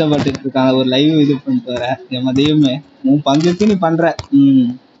எவ்வளவு கஷ்டப்பட்டு இருக்காங்க ஒரு லைவ் இது பண்ணிட்டு வர. என் தெய்வமே, உன் பங்குக்கு நீ பண்ற.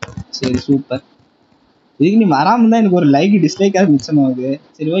 சரி சூப்பர். இதுக்கு நீ வராம தான் எனக்கு ஒரு லைக் டிஸ்லைக்காக மிச்சம் ஆகுது.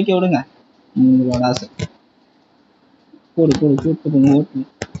 சரி ஓகே விடுங்க. உங்களோட ஆசை. போடு.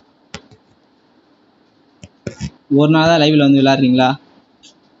 ஒரு நாள் தான் லைவ்ல வந்து விளையாடுறீங்களா?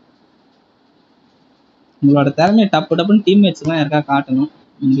 உங்களோட திறமையை டப்புன்னு டீம்மேட்ஸ் தான் யாருக்கா காட்டணும்.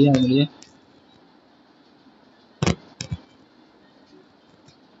 முடியாது.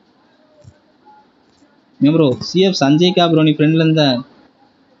 ப்ரோ சிஎஃப் சஞ்சய்க்கா ப்ரோ நீ ஃப்ரெண்ட்ல இருந்த?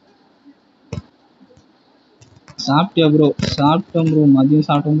 சாப்பிட்டியா ப்ரோ? சாப்பிட்டோம் ப்ரோ. மதியம்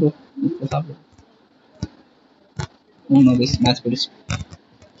சாப்பிட்டோம் ப்ரோ. இப்போ சாப்பிட்டோம். மேட்ச் போயிடுச்சு.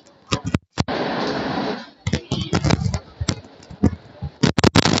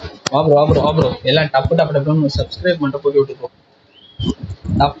 வா ப்ரோ. எல்லாம் டப்புன்னு சப்ஸ்கிரைப் பண்ணிட்டு போட்டு விட்டுருக்கோம்.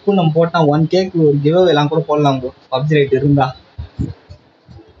 டப்பு நம்ம போட்டா 1K ஒரு கிவ் எல்லாம் கூட போடலாம் ப்ரோ. பப்ஜி ரைட் இருந்தா.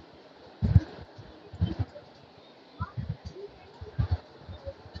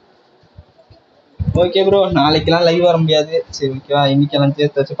 ஓகே ப்ரோ, நாளைக்கெல்லாம் லைவ் வர முடியாது. சரி ஓகேவா? இன்னைக்கெல்லாம்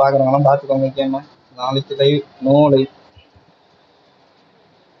சேர்த்து வச்சு பாக்குறவங்களாம் பாத்துக்கோங்க. கேம நாளைக்கு லைவ் நோ லைவ்.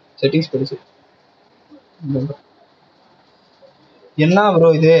 செட்டிங்ஸ் படிச்சு என்ன ப்ரோ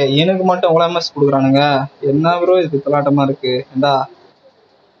இது? எனக்கு மட்டும் எம்எஸ் கொடுக்குறானுங்க. என்ன ப்ரோ இது கலாட்டமா இருக்கு? ஏண்டா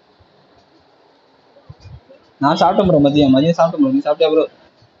நான் சாப்பிட்டேன் ப்ரோ. மதியம் சாப்பிட்டேன் ப்ரோ. நீ சாப்பிட்டியா ப்ரோ?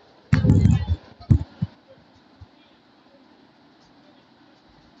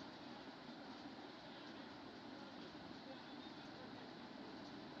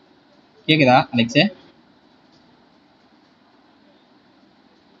 கேக்குதா அலெக்ஸ்?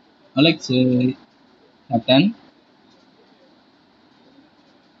 Captain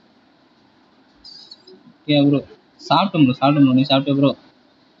bro. சாப்பிட்டோம் ப்ரோ. நீ சாப்பிட்ட ப்ரோ?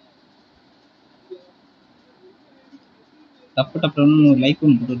 டப்புன்னு ஒரு லைக்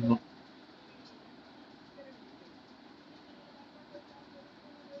ஒன்று போட்டு ப்ரோ.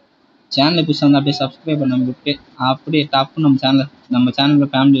 சேனல் புதுசாக இருந்தால் அப்படியே சப்ஸ்கிரைப் பண்ண விட்டு அப்படியே டப்பு நம்ம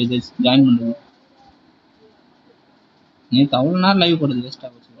சேனலில் ஃபேமிலி ஜாயின் பண்ணுவோம். நேற்று அவ்வளோ நேரம் லைவ் போடுறது வேஸ்ட்டாக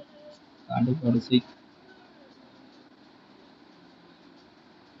போச்சு. கண்டிப்பாக ஒரு சீக்.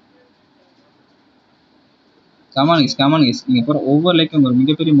 Come on guys. நீங்கள் போகிற ஒவ்வொரு லைக்கும் ஒரு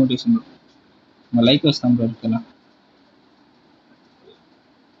மிகப்பெரிய மோட்டிவேஷன் ப்ரோ. உங்கள் லைக் வச்சு தான் ப்ரோ இருக்கலாம்.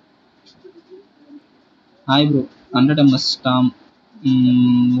 Hi bro. 100 MS Tom.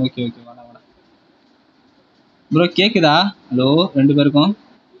 Okay வாடா ப்ரோ. கேக்குதா? ஹலோ 2 பேருக்கும்.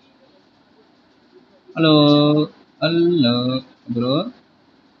 Hello bro.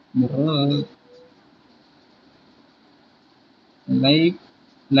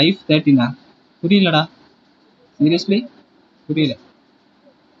 லைஃப் 13 புரியலடா. சீரியஸ்லி புரியல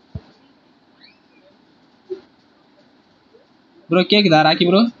ப்ரோ. கேக்குதா ராக்கி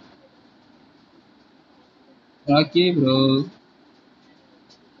ப்ரோ?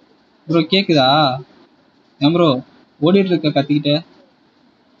 ப்ரோ கேக்குதா? ஏன் ப்ரோ ஓடிட்டு இருக்க கத்திக்கிட்ட?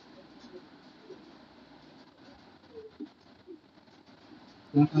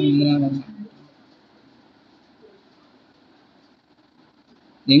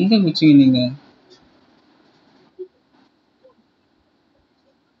 எங்க குச்சிங்க நீங்க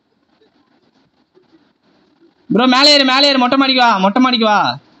ப்ரோ? மேலே ஏறு மொட்டை மாடிக்கு வா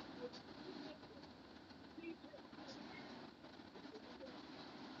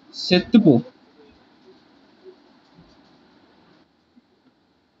செத்து போ.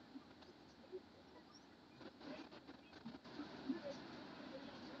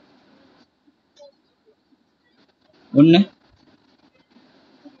 ஒண்ணு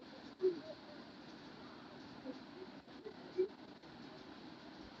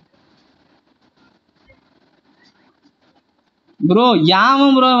ப்ரோ.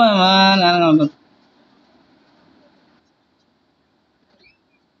 யாவும் ப்ரோ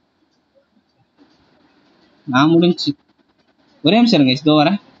நான் முடிஞ்சு. ஒரே நிமிஷம் இருங்க, இதோ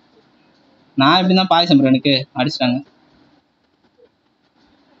வரேன். நான் எப்படிதான் பாயசம் ப்ரோ, எனக்கு அடிச்சிட்டாங்க.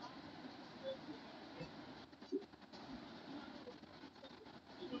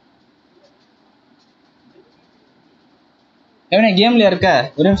 எவனே கேம்ல இருக்க?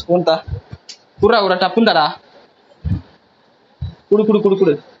 ஒரே நிமிஷம் போன் தா. குடுறா டப்புன்னு தாடா.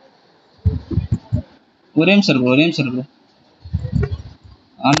 குடு. ஒரே நிமிஷம் இருக்கு.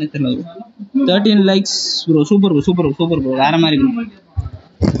 ஆனே தெரியல. 13 லைக்ஸ் ப்ரோ. Super bro. வேற மாதிரி ப்ரோ.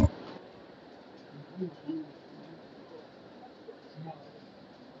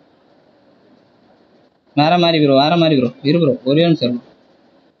 வேற மாதிரி ப்ரோ. இரு ப்ரோ, ஒரே நிமிஷம்.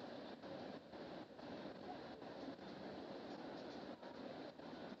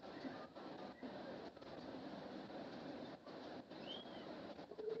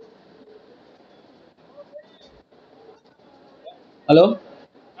 ஹலோ.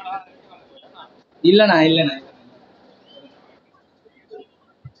 இல்லண்ணா.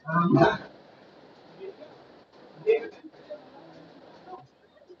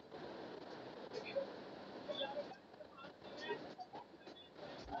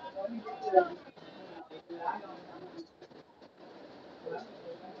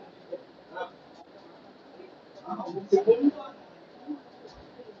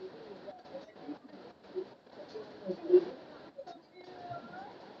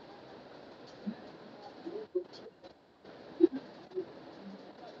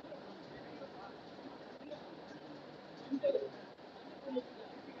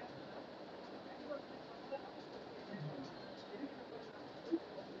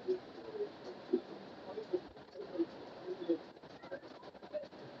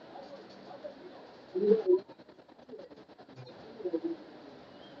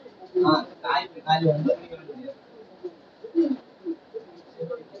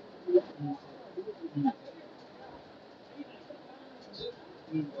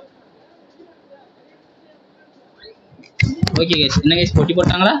 ஓகே கைஸ், என்ன கைஸ் போட்டி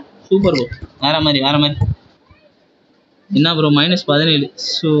போட்டாங்களா? Super bro. வேற மாதிரி. என்ன ப்ரோ -17?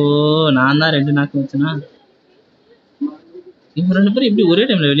 ஸோ நான் தான் 2 நாக்கு வச்சேன்னா, இவங்க 2 பேரும் எப்படி ஒரே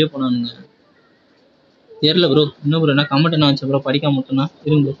டைம்ல வெளியே போனானுங்க தெரியல ப்ரோ. இன்னும் ப்ரோ என்ன கமெண்ட் என்ன வச்சு ப்ரோ? படிக்காம மட்டும்னா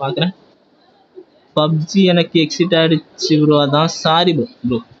இருங்க ப்ரோ, பாக்குறேன். பப்ஜி எனக்கு எக்ஸிட் ஆயிடுச்சு ப்ரோ, அதான் சாரி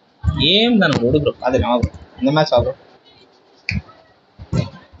ப்ரோ. கேம் தானே ப்ரோ, ப்ரோ அது நான் ப்ரோ. இந்த மேட்ச் ஆகும்.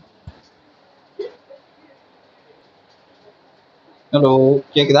 ஹலோ,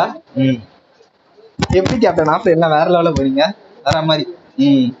 கேக்குதா? எப்படி கேப்டன் ஆஃப் எல்லாம் வேற லெவலில் போறீங்க, வேற மாதிரி.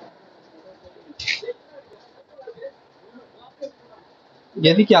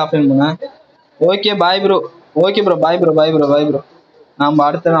 எதுக்கு ஆஃப்லைன் பண்ண? Okay bye bro. Bye bro. நம்ம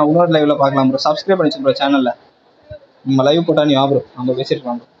அடுத்த நான் இன்னொரு லைவ்ல பார்க்கலாம் ப்ரோ. சப்ஸ்கிரைப் பண்ணி ப்ரோ சேனல்ல. நம்ம லைவ் போட்டா நீ வா ப்ரோ, நம்ம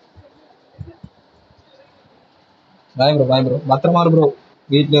பேசிருக்கலாம் ப்ரோ. Bye bro. பத்திரமா ப்ரோ,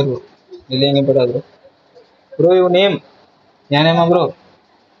 வீட்ல ப்ரோ, இல்லை எங்க போயிடாது bro. Bro your name? N நேமா bro?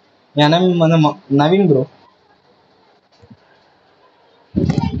 N name வந்து நவீன் ப்ரோ.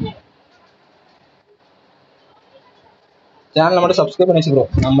 சேனலை மட்டும் சப்ஸ்கிரைப் பண்ணி ப்ரோ.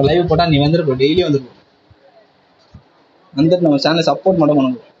 நம்ம லைவ் போட்டா நீ வந்துரு ப்ரோ, டெய்லி வந்துரு. வந்துட்டு நம்ம சேனலை சப்போர்ட் மட்டும்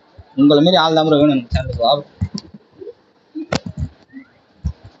பண்ணணும். உங்களை மாரி ஆள் தான் ப்ரோ வேணும் நம்ம சேனலுக்கு. வா.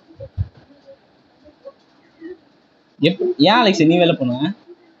 ஏன் அலெக்ஸ் நீ வேலை போன?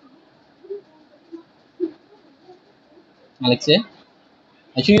 Alex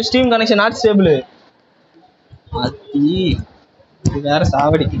actually stream connection not stable. இது வேற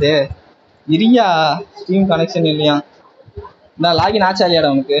சாவடிக்குது. இரியா, ஸ்ட்ரீம் கனெக்ஷன் இல்லையா? நான் லாகின் ஆச்சா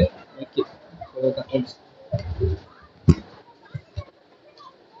இல்லையாடா உனக்கு? ஓகே.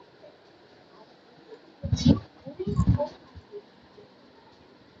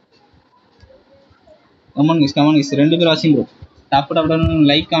 கமான் கைஸ் 2 பேர் வாட்சிங் ப்ரோ. டப்பு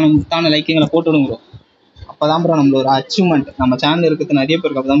லைக்கான முத்தான லைக்குங்களை போட்டு விடுங்க ப்ரோ. அப்பதான் ப்ரோ நம்மளோட அச்சீவ்மெண்ட். நம்ம சேனல் இருக்கிறது நிறைய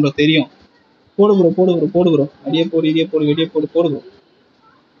பேருக்கு அப்பதான் ப்ரோ தெரியும். போடு ப்ரோ போடு ப்ரோ போடு ப்ரோ. அடியே போடு இடியே போடு வெடியே போடு போடு ப்ரோ.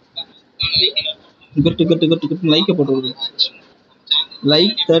 கட்டு கட்டு கட்டு கட்டு லைக்கை போட்டு விடுது.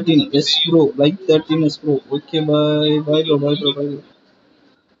 Like 13 S bro. Like 13 S bro. Okay bye bye bro bye bro bye bro.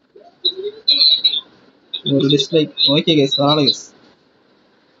 ஒரு டிஸ்லைக். ஓகே கைஸ் பரவாயில்ல guys.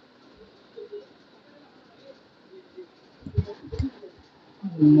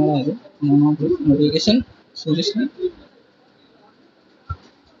 Notification seriously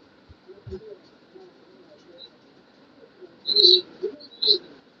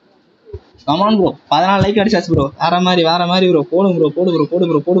come on bro. 14 like அடிச்சாச்சு ப்ரோ. வேற மாதிரி ப்ரோ. போடும் ப்ரோ போடு ப்ரோ போடு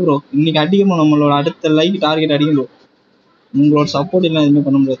ப்ரோ போடு ப்ரோ. இன்னைக்கு அடிக்கணும் நம்மளோட அடுத்த லைக் டார்கெட் அடிக்கும் ப்ரோ. உங்களோட சப்போர்ட் எல்லாம் எதுவுமே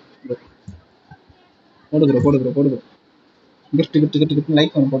பண்ண முடியாது ப்ரோ. போடு ப்ரோ போடு ப்ரோ போடு bro. Gift gift gift gift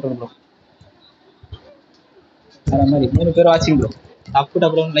like பண்ணி போட்டு ப்ரோ. வேற மாதிரி 3 பேர் வாட்சிங் ப்ரோ. டப்பு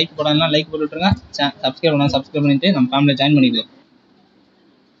டப்பு லைக் போடலாம் லைக் போட்டு விட்டுருங்க. சப்ஸ்கிரைப் பண்ணலாம் சப்ஸ்கிரைப் பண்ணிட்டு நம்ம ஃபேமிலியில் ஜாயின் பண்ணிக்கலாம்.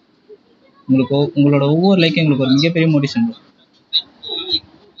 உங்களுக்கு உங்களோட ஒவ்வொரு லைக்கும் எங்களுக்கு ஒரு மிகப்பெரிய மோட்டிவேஷன் ப்ரோ.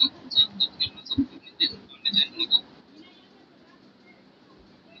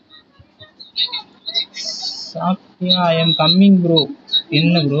 சாப்பிட்டியா? I am coming bro.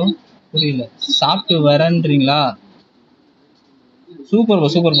 என்ன ப்ரோ புரியல. சாப்பிட்டு வரேன்றீங்களா? Super bro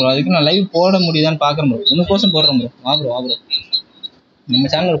super bro. அதுக்கு நான் லைவ் போட முடியுதான்னு பார்க்குறேன் ப்ரோ. உனக்கோசம் போடுறேன் ப்ரோ. வா ப்ரோ வா ப்ரோ. நம்ம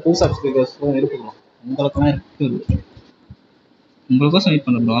சேனலோட புது சப்ஸ்கிரைபர்ஸ் இருக்கு ப்ரோ. உங்களுக்குலாம் இருக்கு. உங்களுக்கோசம் வெயிட்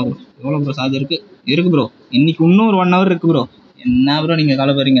பண்ணுறேன் ப்ரோ. வா ப்ரோ. எவ்வளோ ப்ரோ சார்ஜ் இருக்கு ப்ரோ. இன்னைக்கு இன்னும் ஒரு 1 hour இருக்கு ப்ரோ. என்ன ப்ரோ நீங்கள்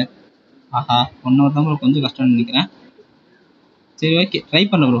காலை போகிறீங்க? ஆஹா 1 hour தான் ப்ரோ. கொஞ்சம் கஷ்டம்னு நினைக்கிறேன். சரி ஓகே ட்ரை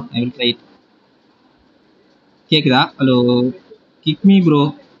பண்ண ப்ரோ. I will try. கேக்குதா? Hello kick me bro.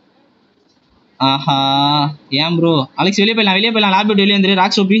 ஆஹா ஏன் ப்ரோ? அலெக்ஸ் வெளியே போயிடலாம் லாபி வெளியே வந்துரு.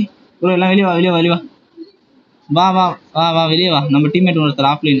 ராக் சோப்பி ப்ரோ எல்லாம் வெளியே வா. வா வா வா வா வெளியே வா. நம்ம டீம்மேட் ஒருத்தர்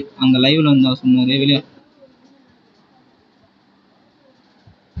ஆஃப்லைன் அங்கே லைவ்ல வந்து சொன்னாரு. வெளியே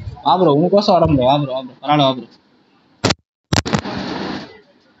வா ப்ரோ. உனக்கோசம் வர ப்ரோ. வா ப்ரோ பரவாயில்ல வா bro.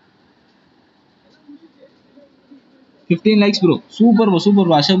 Likes bro. Super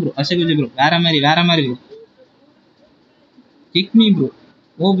bro. அஷக் Vijay bro. வேற மாதிரி ப்ரோ. Kick me bro.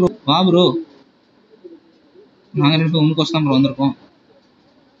 ஓ ப்ரோ வா ப்ரோ. நாங்கள் 2 பேரும் உனக்கோசம் தான் ப்ரோ வந்திருக்கோம்.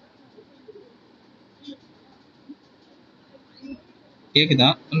 கேக்குதா?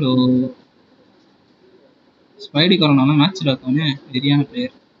 ஹலோ ஸ்பைடி கொரோனா மேட்ச் இருக்கோன்னு சரியான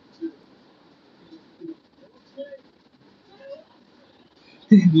பிளேயர்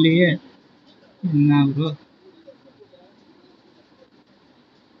இல்லையே. என்ன ப்ரோ?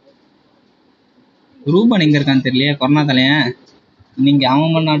 ரூபன் எங்க இருக்கான்னு தெரியலையே. கொரோனா தலையன் நீங்க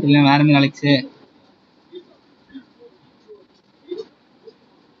அவன் பண்ண நாட்டுல வேற மாதிரி அலெக்ஸு.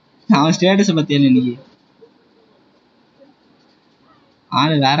 அவன் ஸ்டேட்டஸ் பத்தியா இன்னைக்கு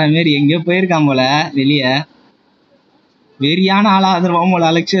ஆளு வேற மாரி எங்கேயோ போயிருக்கான் போல வெளிய. வெறியான ஆளா வந்துருவான் போல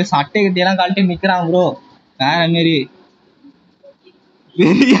அலெக்ஸ். சட்டை கட்டியெல்லாம் கழட்டி நிக்கிறான் ப்ரோ. வேற மாரி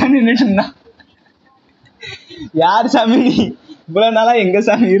வெறியான்னு நின்னுட்டு. யார் சாமி நீ? இவ்வளவு நாளா எங்க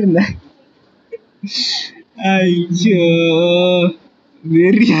சாமி இருந்த? ஐயோ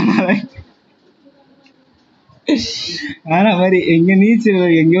வெறியான வேற மாதிரி எங்க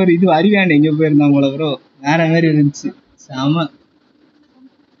நீச்சல் எங்கேயோ ஒரு இது அறிவாண்டு எங்கேயோ போயிருந்தான் போல ப்ரோ. வேற மாதிரி இருந்துச்சு செம.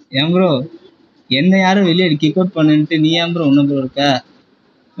 ஏன் ப்ரோ என்ன யாரும் வெளியே கிக் அவுட் பண்ணிட்டு நீ ஏன் ப்ரோ ஒன்னும் ப்ரோ இருக்க?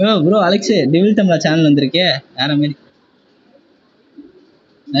 ப்ரோ அலெக்ஸ் டெவில் தமிழா சேனல் வந்திருக்கே. வேற மாதிரி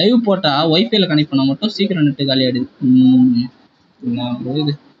லைவ் போட்டா ஒய்ஃபைல கனெக்ட் பண்ணா மட்டும் சீக்கிரம் நெட்டு காலி ஆயிடுது. என்ன ப்ரோ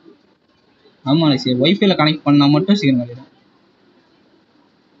இது? ஆமா அலெக்ஸ் ஒய்ஃபைல கனெக்ட் பண்ணா மட்டும் சீக்கிரம் காலி ஆயிடும்.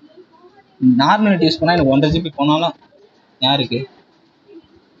 நார்மல் நெட் யூஸ் பண்ணா எனக்கு 1.5 GB போனாலும் யாருக்கு?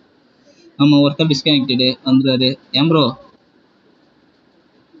 ஆமா ஒருத்தர் டிஸ்கனெக்டடு வந்துடுறாரு. ஏன் ப்ரோ?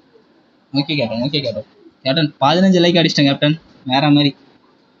 ஓகே கேப்டன் 15 லைக் அடிச்சிட்டேன் கேப்டன். வேற மாதிரி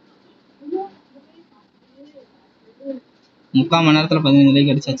 3/4 மணி நேரத்துல 15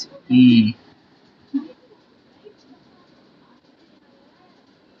 லைக் அடிச்சாச்சு.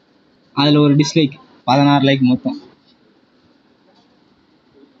 அதுல ஒரு டிஸ்லைக் 16 லைக் மொத்தம்.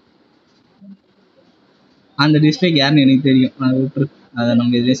 அந்த டிஸ்லைக் யாருன்னு எனக்கு தெரியும். அதை விட்டுரு. அதை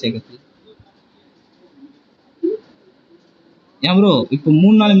நம்ம எதுவே சேர்க்கறது. ஏன் ப்ரோ இப்போ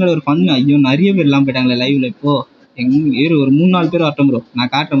 3 நாள் மேல ஒரு பண்ணு. ஐயோ நிறைய பேர் எல்லாம் போயிட்டாங்களே லைவ்ல. இப்போ எங்க ஒரு 3-4 பேர் வரட்டும் ப்ரோ.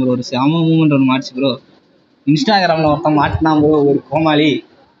 நான் காட்டுறேன் ப்ரோ. ஒரு செம மூமெண்ட் ஒன்று மாட்டுச்சு ப்ரோ. இன்ஸ்டாகிராம்ல ஒருத்தன் மாட்டினான் ப்ரோ. ஒரு கோமாளி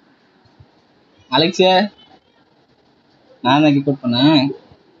அலெக்ஸே நான் தான் கிக் அவுட் பண்ணேன்.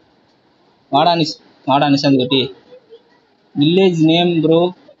 வாடா நிஷாந்த் கட்டி. Village name bro.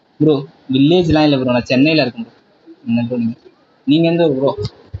 வில்லேஜ்லாம் இல்லை ப்ரோ. நான் சென்னையில இருக்கேன் ப்ரோ. என்ன ப்ரோ நீங்க எந்த ப்ரோ?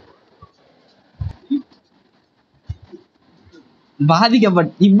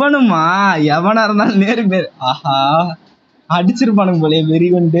 இவனுமா எவனா இருந்தாலும் நேருக்கு நேர். ஆஹா, அடிச்சிருப்பானுங்க போலயே வெறி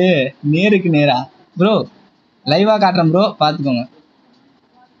கொண்டு. நேருக்கு நேரா ப்ரோ? லைவா காட்டுறேன் ப்ரோ, பாத்துக்கோங்க.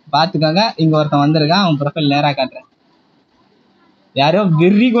 இங்க ஒருத்தன் வந்திருக்கான், அவன் ப்ரொஃபைல் நேரா காட்டுறேன். யாரோ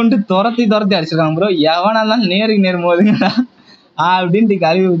வெறி கொண்டு துரத்தி அடிச்சிருக்காங்க ப்ரோ. எவனா இருந்தாலும் நேருக்கு நேர் போதுங்கடா அப்படின்ட்டு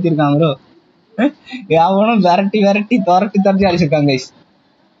கழுவி ஊத்திருக்கான் ப்ரோ. எவனும் விரட்டி துரட்டி அடிச்சிருக்காங்க கைஸ்.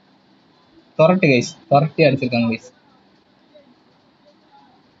 துரட்டி அடிச்சிருக்காங்க கைஸ்.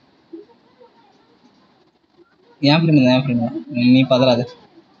 என் ஃப்ரெண்டு நீ பதறாத.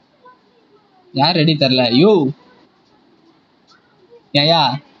 யார் ரெடி தரல? யோ ஏயா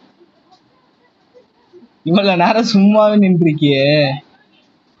இவ்வளவு நேரம் சும்மாவே நின்றுருக்கியே.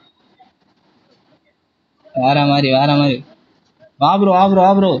 வேற மாதிரி வா ப்ரோ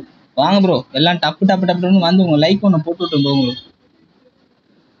வாங்க ப்ரோ. எல்லாம் டப்புன்னு வந்து உங்க லைக் ஒண்ணு போட்டு விட்டு போங்க.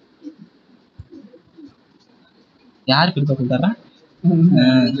 யார் பிரிப்பா கொடுத்தாரா?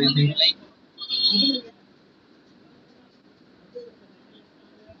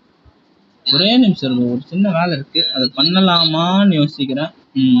 ஒரே நிமிஷம் ஒரு சின்ன வேலை இருக்கு, அதை பண்ணலாமான்னு யோசிக்கிறேன்.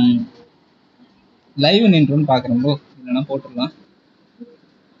 லைவ் நின்றுன்னு பாக்குறேன் ப்ரோ, இல்லைன்னா போட்டுடலாம்.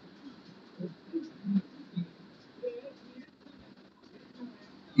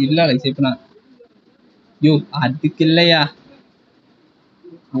 இல்ல இப்ப யோ அதுக்கு இல்லையா,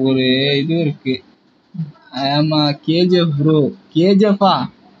 ஒரு இது இருக்கு. ஆமா கேஜிஎஃப் ப்ரோ. கேஜிஎஃபா?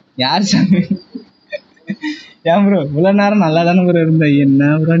 யார் சாமி? ஏன் ப்ரோ இவ்வளவு நேரம் நல்லா தானே ப்ரோ இருந்த, என்ன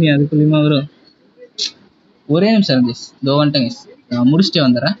ப்ரோ நீ அதுக்குள்ளயுமா ப்ரோ? ஒரே நிமிஷம் இதோ வந்துட்டேன், நான் முடிச்சுட்டே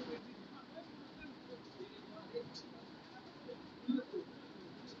வந்துடுறேன்.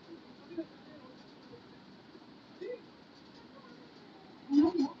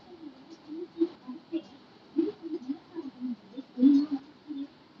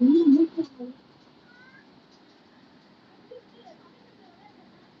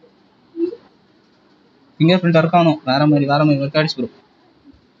 ஃபிங்கர் பிரிண்ட் ஒர்க் ஆகணும். வேற மாதிரி ஒர்க் ஆயிடுச்சு ப்ரோ.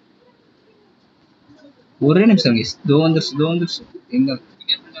 ஒரே நிமிஷம் இதோ வந்துருச்சு. எங்க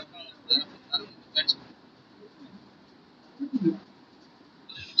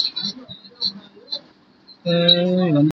வந்து